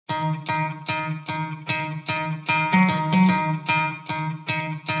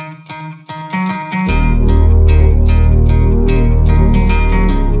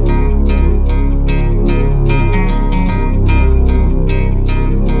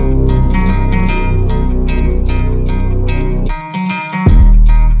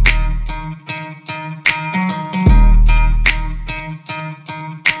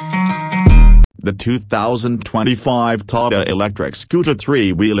2025 Tata electric scooter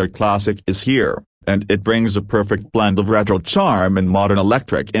three-wheeler classic is here, and it brings a perfect blend of retro charm and modern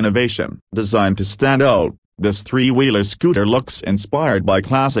electric innovation. Designed to stand out, this three-wheeler scooter looks inspired by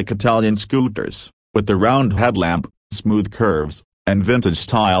classic Italian scooters, with the round headlamp, smooth curves, and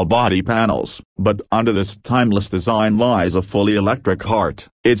vintage-style body panels. But under this timeless design lies a fully electric heart.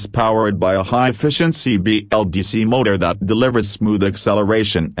 It's powered by a high-efficiency BLDC motor that delivers smooth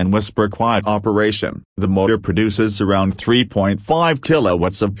acceleration and whisper-quiet operation. The motor produces around 3.5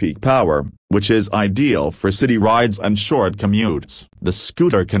 kilowatts of peak power, which is ideal for city rides and short commutes. The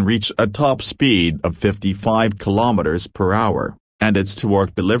scooter can reach a top speed of 55 kilometers per hour, and its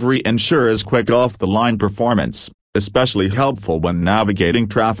torque delivery ensures quick off-the-line performance, especially helpful when navigating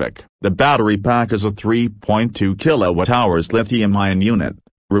traffic. The battery pack is a 3.2 kWh lithium-ion unit,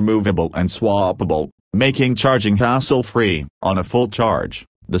 removable and swappable, making charging hassle-free. On a full charge,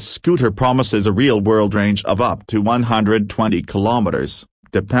 the scooter promises a real-world range of up to 120 kilometers,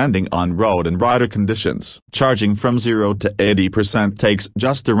 depending on road and rider conditions. Charging from 0 to 80% takes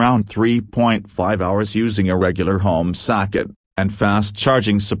just around 3.5 hours using a regular home socket, and fast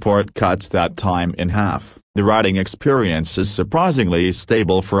charging support cuts that time in half. The riding experience is surprisingly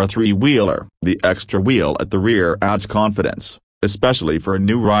stable for a three-wheeler. The extra wheel at the rear adds confidence, especially for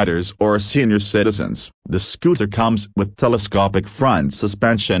new riders or senior citizens. The scooter comes with telescopic front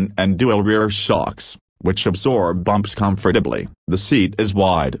suspension and dual rear shocks, which absorb bumps comfortably. The seat is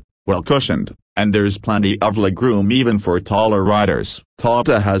wide, well cushioned, and there's plenty of legroom even for taller riders.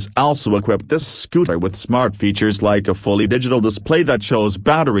 Tata has also equipped this scooter with smart features like a fully digital display that shows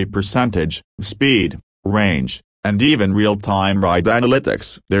battery percentage, speed, range, and even real-time ride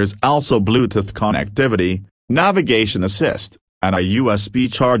analytics. There's also Bluetooth connectivity, navigation assist, and a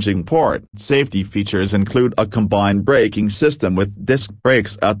USB charging port. Safety features include a combined braking system with disc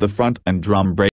brakes at the front and drum brakes